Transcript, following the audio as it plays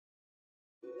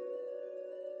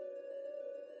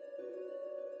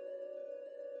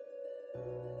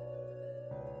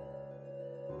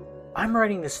I'm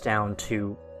writing this down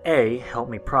to A, help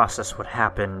me process what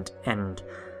happened, and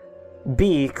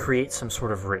B, create some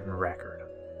sort of written record.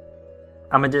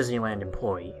 I'm a Disneyland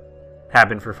employee. Have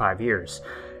been for 5 years.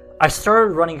 I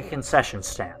started running a concession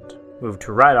stand, moved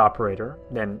to ride operator,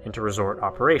 then into resort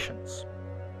operations.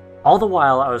 All the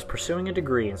while, I was pursuing a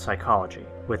degree in psychology,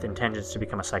 with intentions to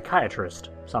become a psychiatrist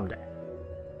someday.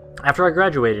 After I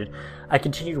graduated, I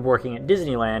continued working at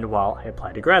Disneyland while I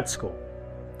applied to grad school.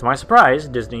 To my surprise,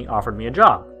 Disney offered me a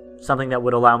job, something that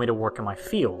would allow me to work in my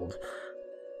field,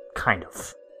 kind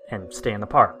of, and stay in the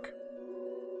park.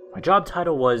 My job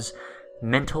title was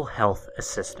Mental Health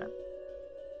Assistant.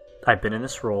 I've been in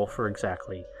this role for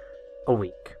exactly a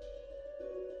week.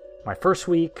 My first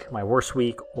week, my worst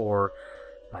week, or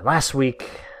my last week,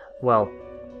 well,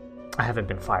 I haven't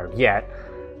been fired yet,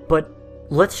 but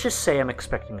let's just say I'm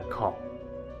expecting a call.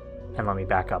 And let me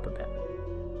back up a bit.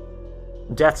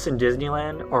 Deaths in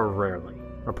Disneyland are rarely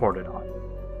reported on,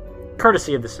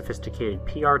 courtesy of the sophisticated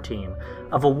PR team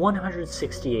of a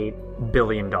 $168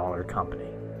 billion company.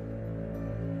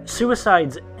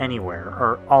 Suicides anywhere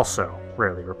are also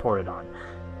rarely reported on.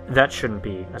 That shouldn't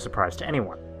be a surprise to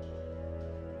anyone.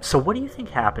 So what do you think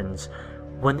happens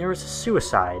when there is a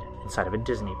suicide inside of a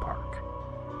Disney park?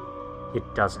 It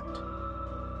doesn't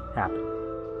happen.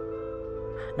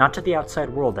 Not to the outside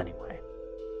world, anyway.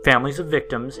 Families of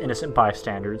victims, innocent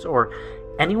bystanders, or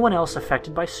anyone else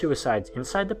affected by suicides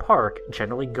inside the park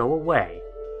generally go away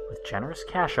with generous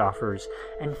cash offers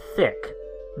and thick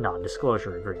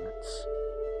non-disclosure agreements.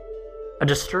 A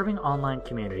disturbing online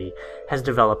community has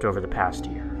developed over the past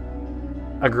year.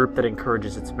 A group that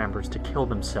encourages its members to kill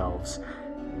themselves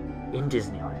in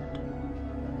Disneyland.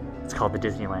 It's called the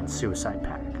Disneyland Suicide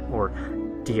Pack, or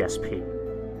DSP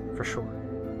for short.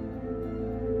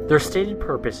 Their stated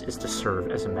purpose is to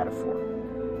serve as a metaphor,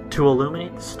 to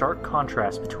illuminate the stark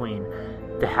contrast between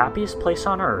the happiest place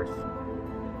on earth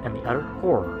and the utter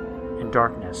horror and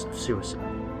darkness of suicide.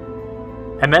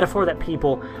 A metaphor that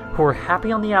people who are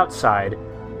happy on the outside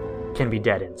can be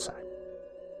dead inside.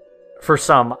 For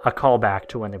some, a callback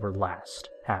to when they were last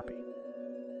happy.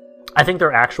 I think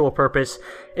their actual purpose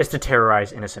is to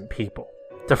terrorize innocent people,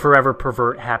 to forever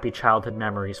pervert happy childhood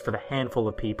memories for the handful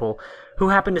of people who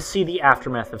happen to see the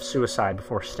aftermath of suicide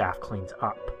before staff cleans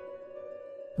up.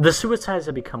 The suicides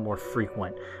have become more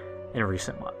frequent in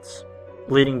recent months,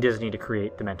 leading Disney to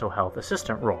create the mental health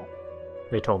assistant role.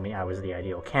 They told me I was the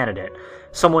ideal candidate,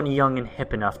 someone young and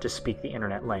hip enough to speak the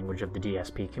internet language of the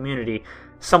DSP community,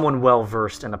 someone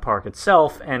well-versed in the park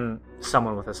itself, and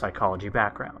someone with a psychology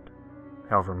background,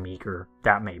 however meager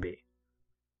that may be.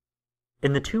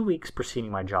 In the 2 weeks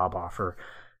preceding my job offer,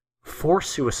 4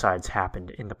 suicides happened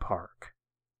in the park.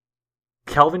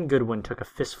 Kelvin Goodwin took a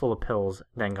fistful of pills,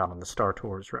 then got on the Star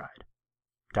Tours ride.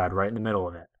 Died right in the middle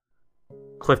of it.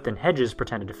 Clifton Hedges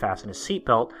pretended to fasten his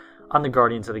seatbelt on the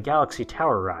Guardians of the Galaxy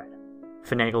Tower ride,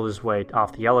 finagled his way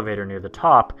off the elevator near the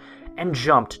top, and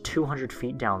jumped 200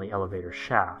 feet down the elevator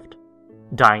shaft,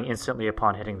 dying instantly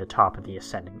upon hitting the top of the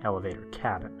ascending elevator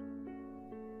cabin.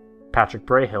 Patrick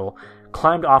Brahill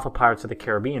climbed off a Pirates of the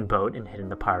Caribbean boat and hid in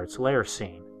the Pirate's Lair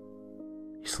scene.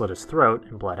 He slit his throat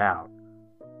and bled out.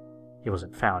 He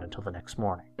wasn't found until the next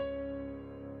morning.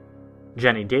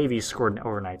 Jenny Davies scored an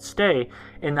overnight stay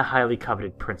in the highly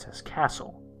coveted Princess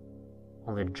Castle,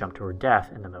 only to jump to her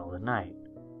death in the middle of the night.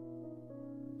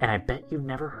 And I bet you've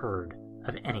never heard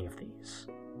of any of these.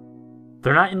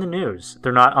 They're not in the news.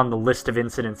 They're not on the list of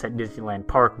incidents at Disneyland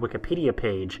Park Wikipedia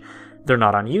page. They're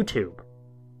not on YouTube.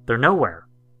 They're nowhere.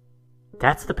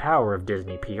 That's the power of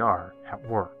Disney PR at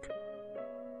work.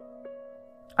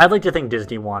 I'd like to think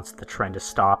Disney wants the trend to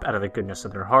stop out of the goodness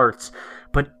of their hearts,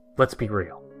 but let's be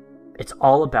real. It's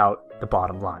all about the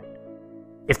bottom line.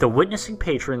 If the witnessing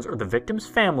patrons or the victims'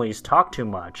 families talk too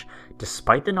much,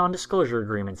 despite the non-disclosure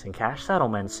agreements and cash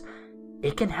settlements,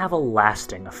 it can have a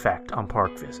lasting effect on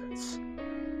park visits.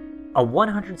 A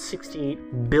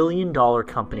 $168 billion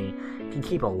company can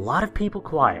keep a lot of people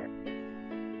quiet,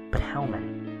 but how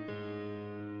many?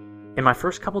 In my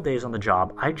first couple days on the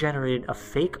job, I generated a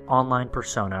fake online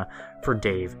persona for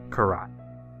Dave Karat,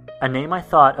 a name I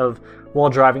thought of while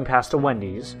driving past a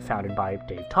Wendy's, founded by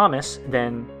Dave Thomas,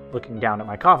 then looking down at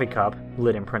my coffee cup,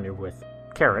 lid imprinted with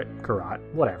Carrot, Karat,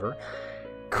 whatever,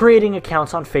 creating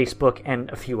accounts on Facebook and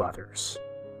a few others.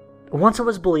 Once it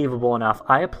was believable enough,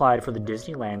 I applied for the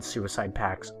Disneyland Suicide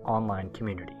Pack's online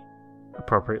community,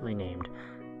 appropriately named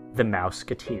the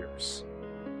Mouseketeers.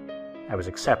 I was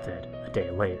accepted a day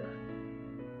later.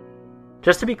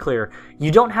 Just to be clear,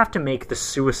 you don't have to make the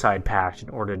Suicide Pact in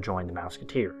order to join the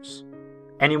Mouseketeers.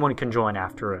 Anyone can join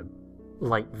after a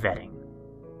light vetting.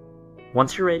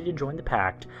 Once you're ready to join the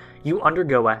pact, you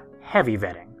undergo a heavy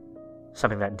vetting,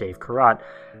 something that Dave Carrot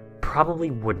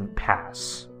probably wouldn't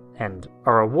pass, and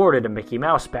are awarded a Mickey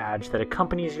Mouse badge that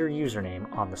accompanies your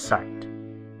username on the site.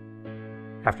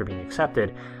 After being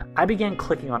accepted, I began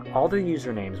clicking on all their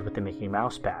usernames with the Mickey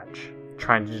Mouse badge,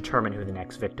 trying to determine who the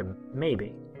next victim may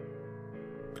be.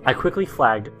 I quickly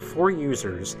flagged 4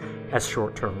 users as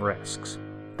short-term risks,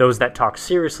 those that talk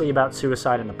seriously about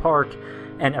suicide in the park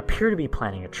and appear to be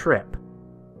planning a trip,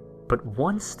 but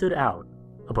one stood out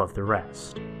above the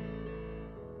rest.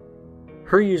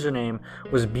 Her username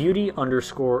was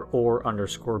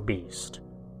beauty_or_beast.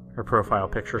 Her profile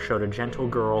picture showed a gentle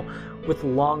girl with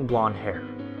long blonde hair,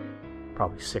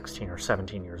 probably 16 or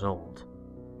 17 years old.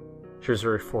 She was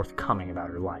very forthcoming about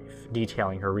her life,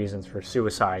 detailing her reasons for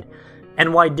suicide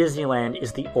and why Disneyland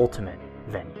is the ultimate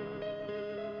venue.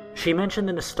 She mentioned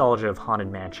the nostalgia of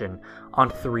Haunted Mansion on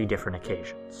 3 different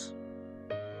occasions.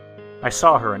 I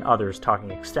saw her and others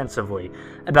talking extensively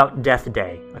about Death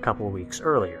Day a couple of weeks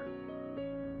earlier.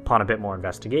 Upon a bit more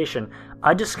investigation,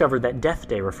 I discovered that Death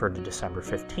Day referred to December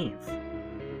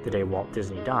 15th, the day Walt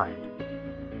Disney died.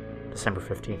 December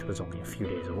 15th was only a few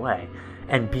days away,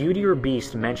 and Beauty or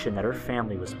Beast mentioned that her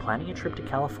family was planning a trip to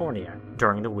California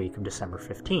during the week of December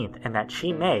 15th, and that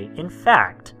she may, in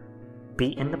fact,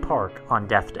 be in the park on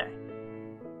Death Day.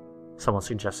 Someone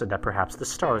suggested that perhaps the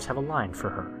stars have aligned for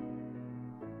her.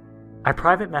 I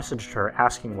private messaged her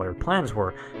asking what her plans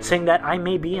were, saying that I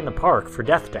may be in the park for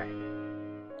Death Day.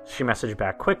 She messaged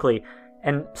back quickly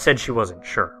and said she wasn't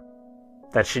sure,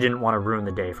 that she didn't want to ruin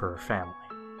the day for her family.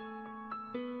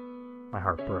 My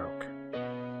heart broke.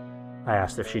 I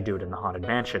asked if she'd do it in the Haunted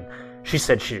Mansion. She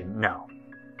said she didn't know.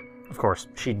 Of course,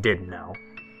 she did know.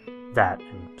 That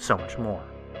and so much more.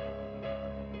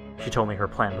 She told me her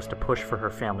plan was to push for her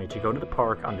family to go to the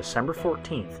park on December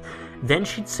 14th. Then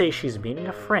she'd say she's meeting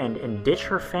a friend and ditch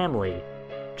her family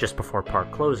just before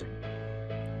park closing.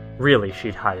 Really,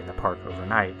 she'd hide in the park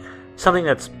overnight, something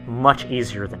that's much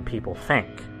easier than people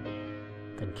think,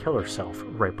 then kill herself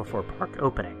right before park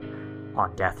opening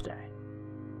on Death Day.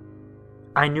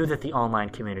 I knew that the online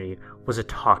community was a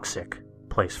toxic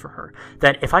place for her,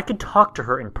 that if I could talk to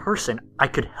her in person, I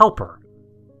could help her.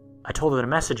 I told her to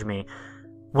message me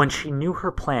when she knew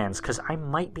her plans, because I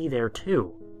might be there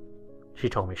too. She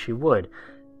told me she would,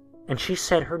 and she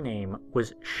said her name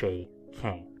was Shay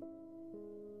Kane.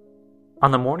 On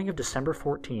the morning of December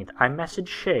 14th, I messaged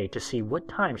Shay to see what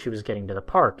time she was getting to the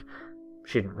park.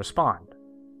 She didn't respond.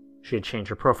 She had changed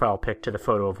her profile pic to the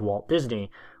photo of Walt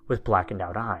Disney with blackened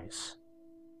out eyes.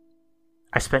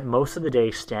 I spent most of the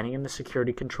day standing in the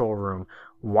security control room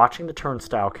watching the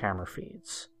turnstile camera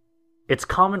feeds. It's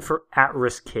common for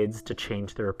at-risk kids to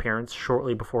change their appearance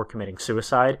shortly before committing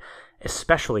suicide,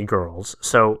 especially girls,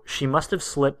 so she must have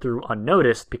slipped through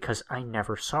unnoticed because I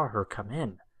never saw her come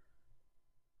in.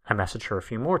 I messaged her a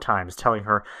few more times, telling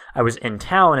her I was in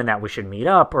town and that we should meet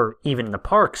up, or even in the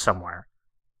park somewhere.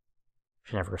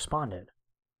 She never responded.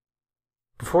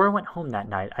 Before I went home that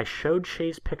night, I showed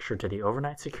Shay's picture to the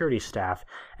overnight security staff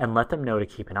and let them know to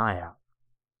keep an eye out.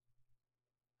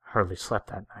 I hardly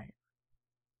slept that night.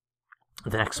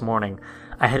 The next morning,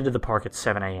 I headed to the park at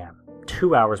 7 a.m.,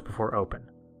 2 hours before open.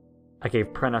 I gave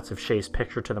printouts of Shay's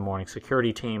picture to the morning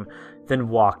security team, then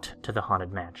walked to the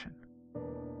Haunted Mansion.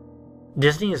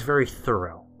 Disney is very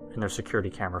thorough in their security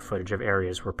camera footage of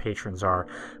areas where patrons are,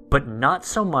 but not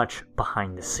so much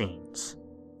behind the scenes.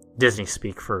 Disney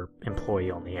speak for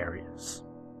employee-only areas.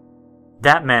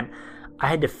 That meant I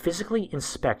had to physically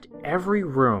inspect every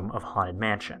room of Haunted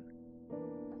Mansion.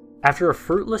 After a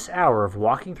fruitless hour of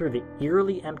walking through the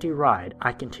eerily empty ride,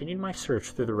 I continued my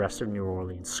search through the rest of New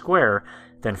Orleans Square,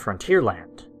 then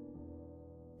Frontierland.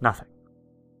 Nothing.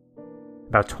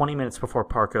 About 20 minutes before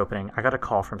park opening, I got a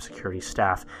call from security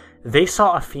staff. They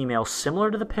saw a female similar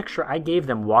to the picture I gave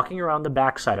them walking around the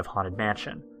backside of Haunted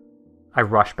Mansion. I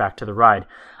rushed back to the ride.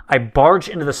 I barged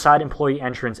into the side employee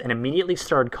entrance and immediately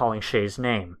started calling Shay's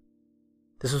name.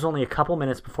 This was only a couple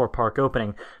minutes before park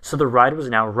opening, so the ride was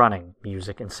now running,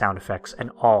 music and sound effects and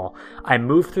all. I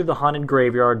moved through the haunted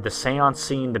graveyard, the seance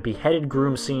scene, the beheaded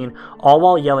groom scene, all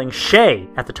while yelling "Shay!"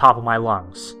 at the top of my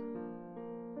lungs.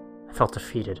 I felt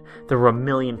defeated. There were a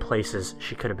million places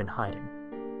she could have been hiding.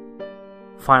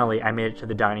 Finally, I made it to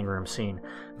the dining room scene.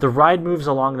 The ride moves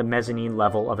along the mezzanine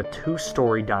level of a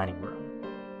 2-story dining room.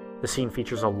 The scene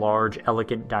features a large,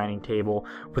 elegant dining table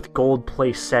with gold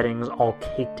place settings all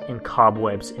caked in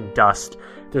cobwebs and dust.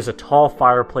 There's a tall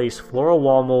fireplace, floral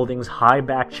wall moldings, high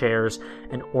back chairs,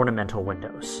 and ornamental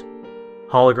windows.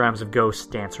 Holograms of ghosts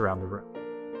dance around the room.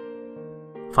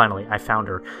 Finally, I found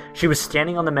her. She was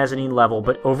standing on the mezzanine level,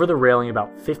 but over the railing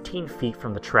about 15 feet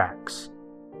from the tracks.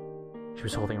 She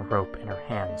was holding a rope in her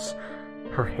hands.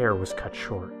 Her hair was cut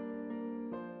short.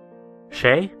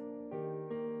 "Shay?"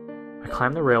 I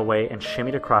climbed the railway and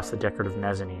shimmied across the decorative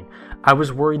mezzanine. I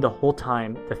was worried the whole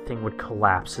time the thing would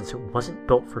collapse, since it wasn't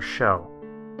built for show,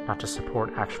 not to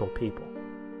support actual people.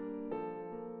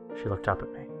 She looked up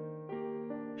at me.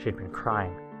 She had been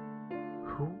crying.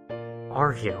 "Who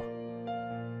are you?"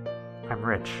 "I'm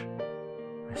Rich,"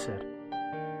 I said.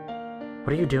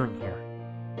 "What are you doing here?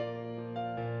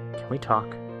 Can we talk?"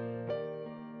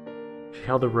 She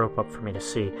held the rope up for me to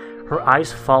see. Her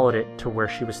eyes followed it to where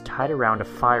she was tied around a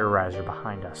fire riser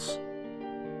behind us.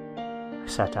 I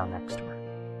sat down next to her.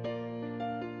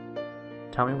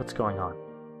 "Tell me what's going on,"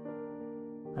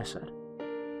 I said.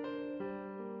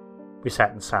 We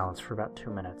sat in silence for about 2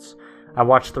 minutes. I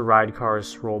watched the ride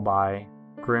cars roll by.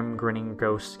 Grim, grinning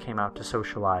ghosts came out to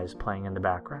socialize, playing in the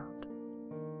background.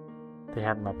 They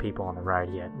hadn't let people on the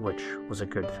ride yet, which was a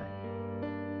good thing.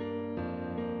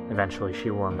 Eventually,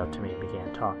 she warmed up to me and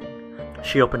began talking.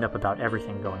 She opened up about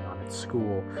everything going on at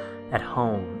school, at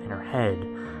home, in her head.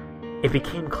 It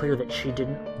became clear that she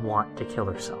didn't want to kill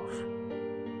herself.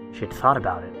 She had thought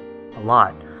about it a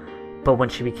lot, but when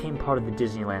she became part of the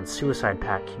Disneyland Suicide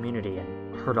Pact community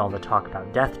and heard all the talk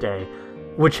about Death Day,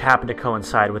 which happened to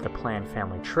coincide with a planned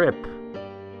family trip,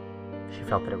 she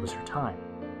felt that it was her time.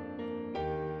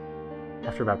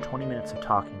 After about 20 minutes of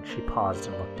talking, she paused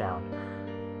and looked down.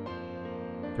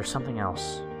 "There's something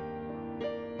else,"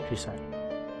 she said.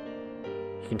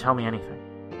 "You can tell me anything.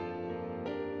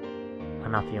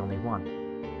 I'm not the only one."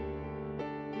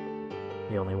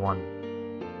 "The only one?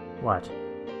 What?"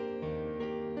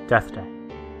 "Death Day.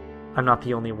 I'm not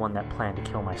the only one that planned to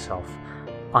kill myself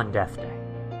on Death Day."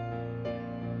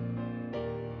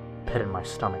 The pit in my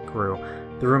stomach grew.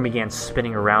 The room began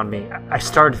spinning around me. I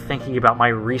started thinking about my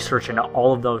research into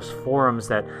all of those forums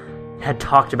that had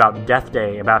talked about Death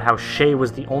Day, about how Shay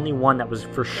was the only one that was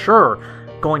for sure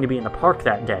going to be in the park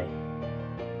that day.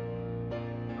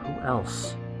 Who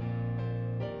else?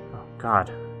 "Oh,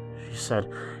 God," she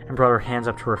said, and brought her hands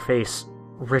up to her face.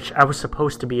 "Rich, I was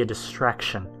supposed to be a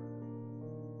distraction."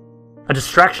 "A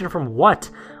distraction from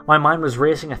what?" My mind was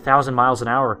racing 1,000 miles an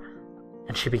hour,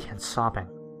 and she began sobbing.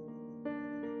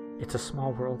 "It's a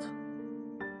small world."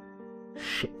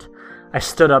 Shit. I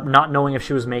stood up, not knowing if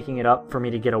she was making it up for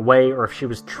me to get away or if she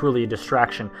was truly a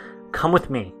distraction. "Come with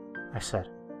me," I said.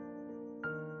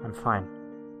 "I'm fine.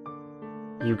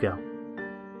 You go,"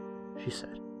 she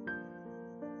said.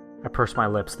 I pursed my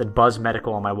lips, then buzzed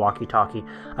medical on my walkie-talkie.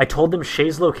 I told them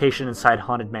Shay's location inside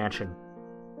Haunted Mansion.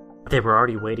 They were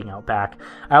already waiting out back.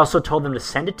 I also told them to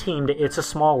send a team to It's a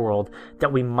Small World,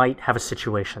 that we might have a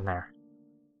situation there.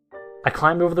 I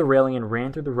climbed over the railing and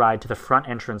ran through the ride to the front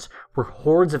entrance, where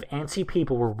hordes of antsy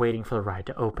people were waiting for the ride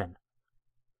to open.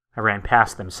 I ran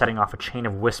past them, setting off a chain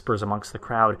of whispers amongst the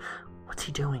crowd. "What's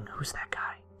he doing? Who's that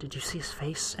guy? Did you see his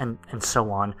face?" And so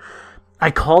on.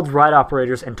 I called ride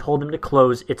operators and told them to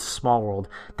close It's a Small World,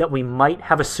 that we might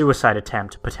have a suicide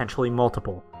attempt, potentially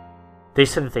multiple. They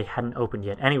said that they hadn't opened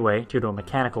yet anyway, due to a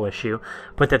mechanical issue,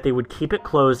 but that they would keep it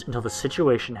closed until the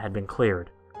situation had been cleared.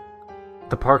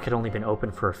 The park had only been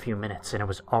open for a few minutes, and it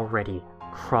was already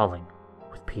crawling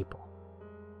with people.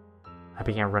 I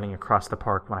began running across the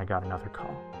park when I got another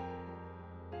call.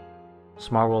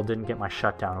 Small World didn't get my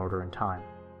shutdown order in time.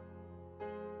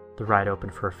 The ride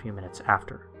opened for a few minutes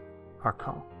after our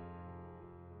call.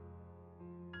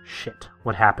 Shit,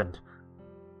 what happened?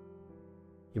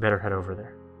 "You better head over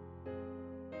there."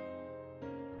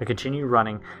 I continued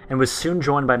running, and was soon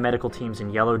joined by medical teams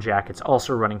in yellow jackets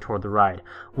also running toward the ride.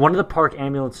 One of the park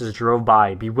ambulances drove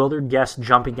by, bewildered guests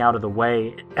jumping out of the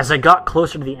way. As I got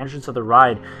closer to the entrance of the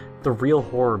ride, the real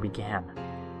horror began.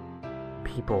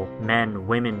 People, men,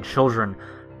 women, children,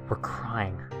 were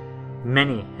crying.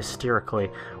 Many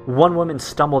hysterically. One woman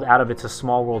stumbled out of It's a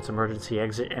Small World's emergency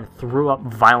exit and threw up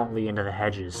violently into the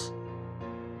hedges.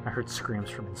 I heard screams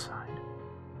from inside.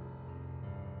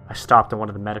 I stopped, and one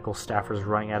of the medical staffers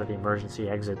running out of the emergency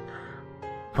exit.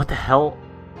 "What the hell?"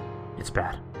 "It's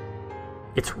bad.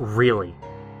 It's really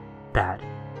bad."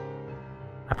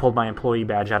 I pulled my employee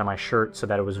badge out of my shirt so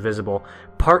that it was visible.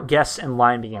 Park guests in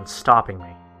line began stopping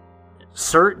me.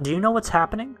 "Sir, do you know what's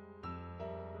happening?"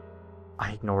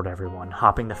 I ignored everyone,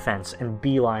 hopping the fence and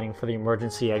beelining for the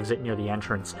emergency exit near the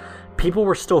entrance. People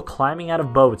were still climbing out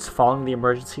of boats, following the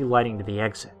emergency lighting to the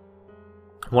exit.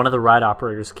 One of the ride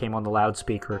operators came on the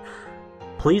loudspeaker.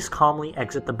 "Please calmly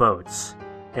exit the boats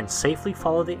and safely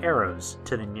follow the arrows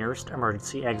to the nearest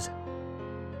emergency exit.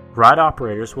 Ride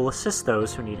operators will assist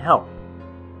those who need help.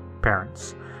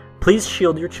 Parents, Please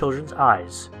shield your children's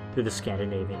eyes through the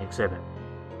Scandinavian exhibit.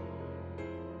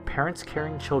 Parents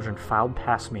carrying children filed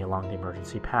past me along the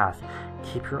emergency path.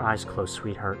 Keep your eyes closed,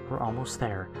 sweetheart. We're almost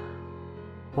there.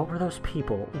 What were those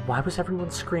people? Why was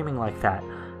everyone screaming like that?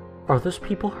 Are those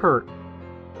people hurt?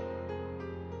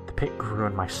 The pit grew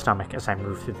in my stomach as I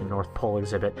moved through the North Pole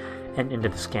exhibit and into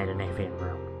the Scandinavian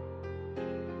room.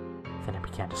 Then I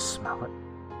began to smell it.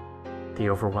 The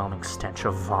overwhelming stench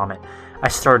of vomit. I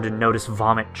started to notice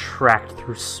vomit tracked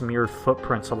through smeared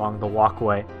footprints along the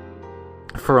walkway.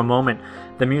 For a moment,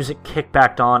 the music kicked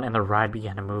back on and the ride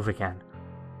began to move again.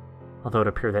 Although it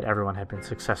appeared that everyone had been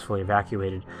successfully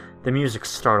evacuated, the music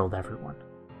startled everyone.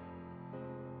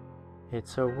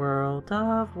 It's a world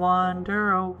of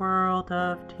wonder, a world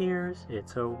of tears.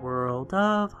 It's a world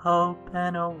of hope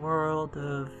and a world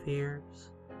of fears.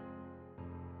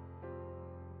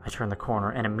 I turned the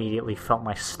corner and immediately felt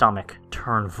my stomach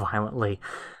turn violently.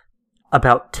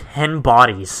 About 10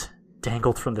 bodies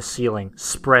dangled from the ceiling,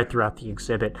 spread throughout the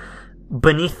exhibit.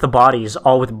 Beneath the bodies,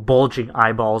 all with bulging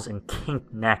eyeballs and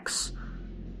kinked necks,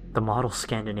 the model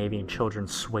Scandinavian children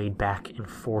swayed back and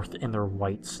forth in their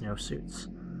white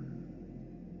snowsuits.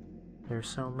 There's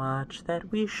so much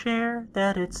that we share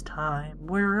that it's time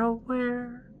we're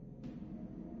aware.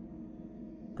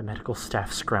 The medical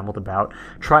staff scrambled about,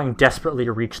 trying desperately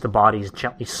to reach the bodies,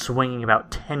 gently swinging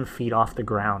about 10 feet off the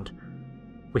ground.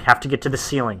 We have to get to the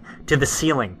ceiling. To the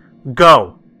ceiling.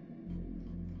 Go!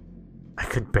 I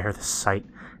couldn't bear the sight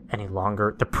any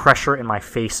longer. The pressure in my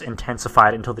face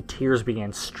intensified until the tears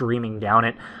began streaming down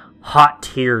it. Hot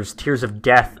tears, tears of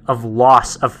death, of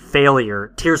loss, of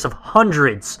failure, tears of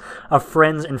hundreds of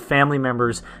friends and family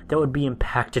members that would be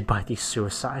impacted by these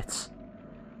suicides.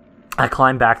 I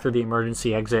climbed back through the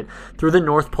emergency exit, through the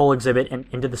North Pole exhibit, and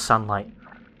into the sunlight.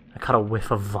 I caught a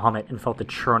whiff of vomit and felt the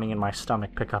churning in my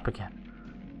stomach pick up again.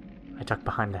 I ducked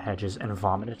behind the hedges and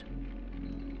vomited.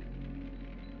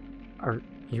 Are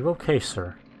you okay,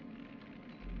 sir?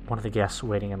 One of the guests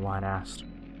waiting in line asked.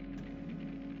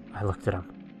 I looked at him.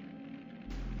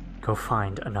 Go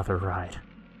find another ride.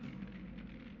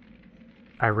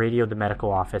 I radioed the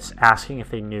medical office, asking if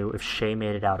they knew if Shay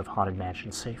made it out of Haunted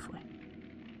Mansion safely.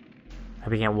 I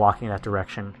began walking that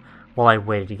direction while I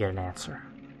waited to get an answer.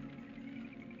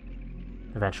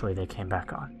 Eventually, they came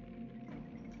back on.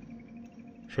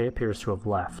 Shay appears to have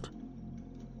left.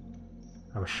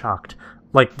 I was shocked.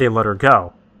 Like they let her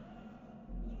go.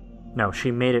 No,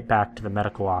 she made it back to the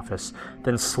medical office,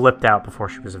 then slipped out before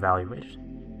she was evaluated.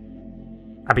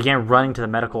 I began running to the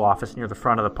medical office near the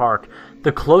front of the park.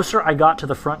 The closer I got to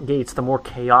the front gates, the more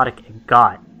chaotic it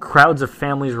got. Crowds of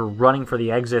families were running for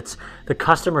the exits. The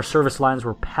customer service lines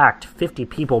were packed, 50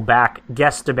 people back,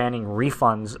 guests demanding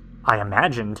refunds, I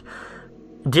imagined.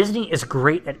 Disney is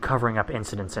great at covering up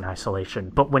incidents in isolation,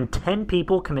 but when 10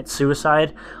 people commit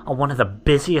suicide on one of the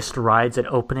busiest rides at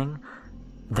opening,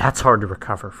 that's hard to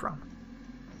recover from.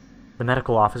 The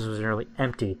medical office was nearly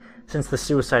empty, since the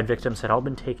suicide victims had all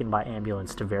been taken by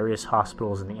ambulance to various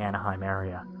hospitals in the Anaheim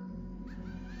area.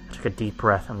 I took a deep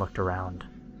breath and looked around.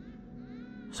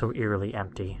 So eerily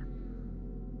empty,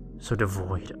 so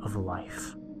devoid of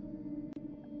life.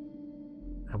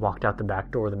 I walked out the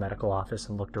back door of the medical office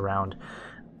and looked around.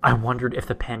 I wondered if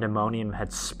the pandemonium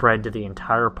had spread to the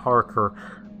entire park or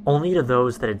only to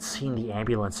those that had seen the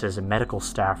ambulances and medical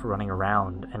staff running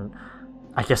around, and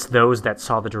I guess those that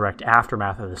saw the direct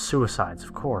aftermath of the suicides,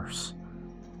 of course.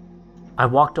 I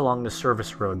walked along the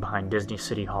service road behind Disney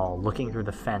City Hall, looking through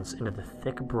the fence into the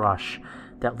thick brush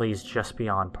that lays just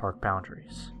beyond park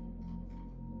boundaries.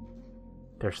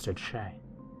 There stood Shay.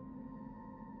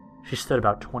 She stood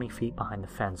about 20 feet behind the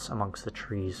fence amongst the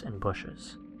trees and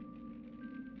bushes.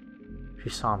 She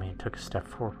saw me and took a step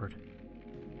forward.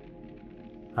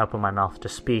 I opened my mouth to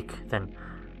speak, then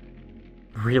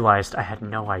realized I had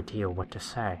no idea what to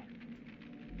say.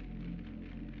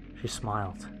 She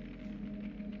smiled,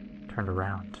 turned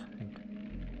around,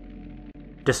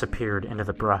 and disappeared into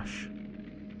the brush.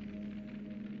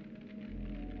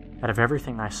 Out of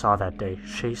everything I saw that day,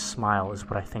 Shay's smile is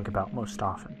what I think about most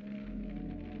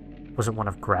often. Was it one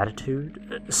of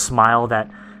gratitude? A smile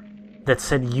that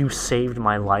said, "You saved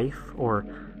my life"? Or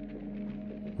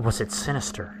was it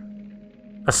sinister?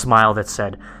 A smile that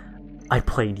said, "I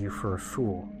played you for a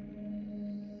fool"?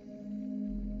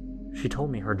 She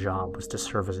told me her job was to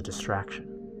serve as a distraction.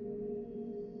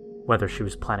 Whether she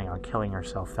was planning on killing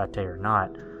herself that day or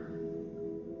not,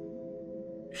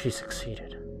 she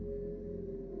succeeded.